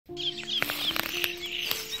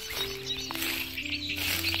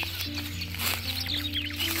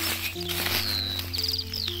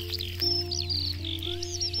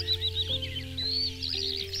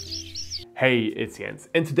Hey, it's Jens.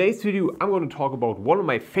 In today's video I'm going to talk about one of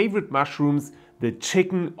my favorite mushrooms, the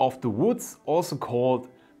chicken of the woods, also called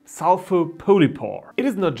sulfur polypore. It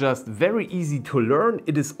is not just very easy to learn,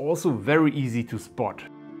 it is also very easy to spot.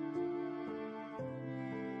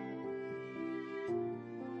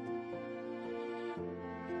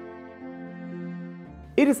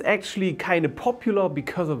 It is actually kind of popular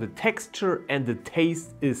because of the texture and the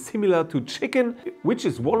taste is similar to chicken, which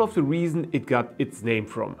is one of the reasons it got its name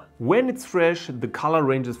from. When it's fresh, the color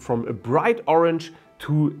ranges from a bright orange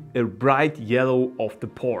to a bright yellow of the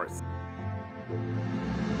pores.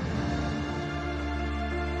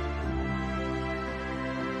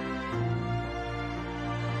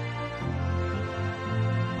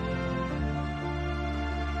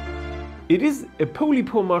 It is a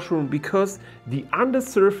polypore mushroom because the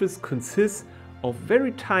undersurface consists of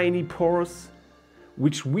very tiny pores,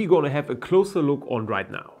 which we're gonna have a closer look on right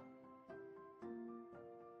now.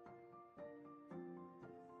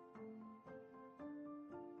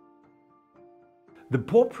 The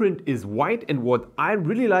pore print is white, and what I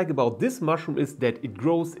really like about this mushroom is that it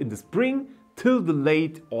grows in the spring till the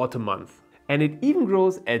late autumn month. And it even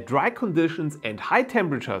grows at dry conditions and high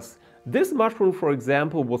temperatures. This mushroom, for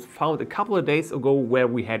example, was found a couple of days ago where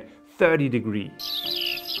we had 30 degrees.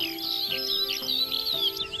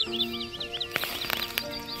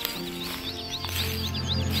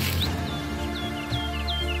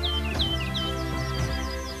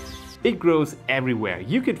 It grows everywhere.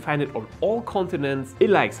 You can find it on all continents. It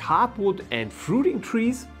likes hardwood and fruiting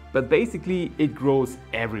trees, but basically it grows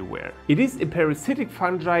everywhere. It is a parasitic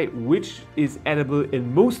fungi which is edible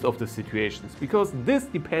in most of the situations, because this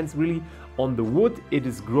depends really on the wood it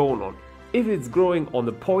is grown on. If it's growing on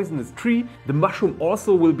a poisonous tree, the mushroom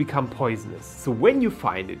also will become poisonous. So when you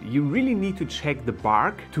find it, you really need to check the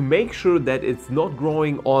bark to make sure that it's not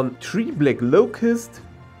growing on tree black locust,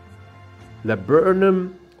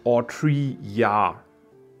 laburnum or tree yew.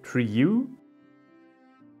 Tree yew?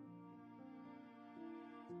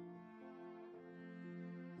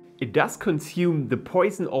 It does consume the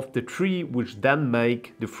poison of the tree, which then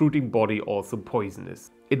make the fruiting body also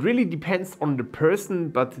poisonous. It really depends on the person,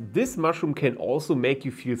 but this mushroom can also make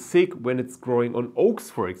you feel sick when it's growing on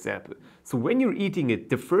oaks, for example. So when you're eating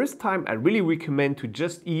it the first time, I really recommend to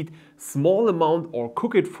just eat small amount or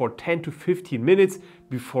cook it for 10 to 15 minutes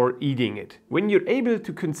before eating it. When you're able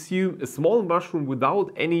to consume a small mushroom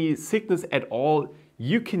without any sickness at all,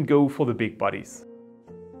 you can go for the big buddies.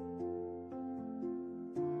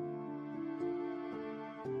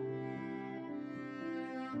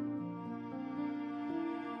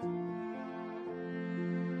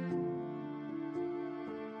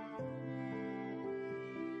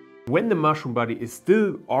 When the mushroom body is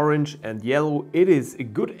still orange and yellow, it is a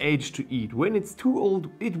good age to eat. When it's too old,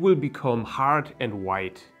 it will become hard and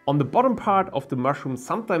white. On the bottom part of the mushroom,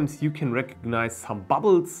 sometimes you can recognize some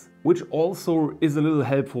bubbles, which also is a little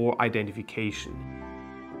help for identification.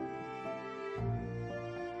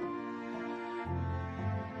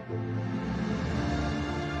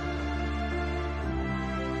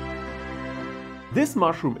 This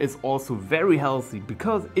mushroom is also very healthy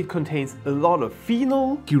because it contains a lot of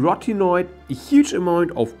phenol, carotenoid, a huge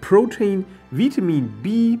amount of protein, vitamin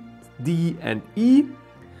B, D and E,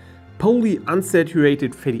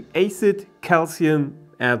 polyunsaturated fatty acid, calcium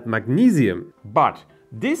and magnesium. But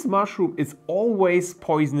this mushroom is always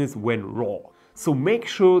poisonous when raw, so make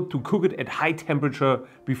sure to cook it at high temperature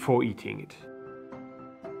before eating it.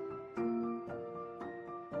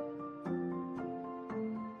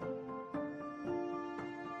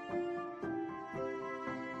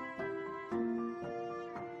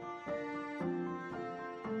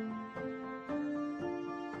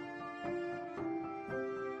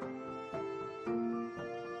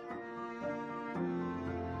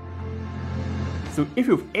 So if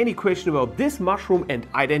you have any question about this mushroom and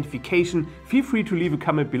identification, feel free to leave a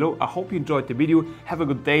comment below. I hope you enjoyed the video. Have a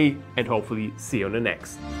good day and hopefully see you on the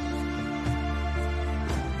next.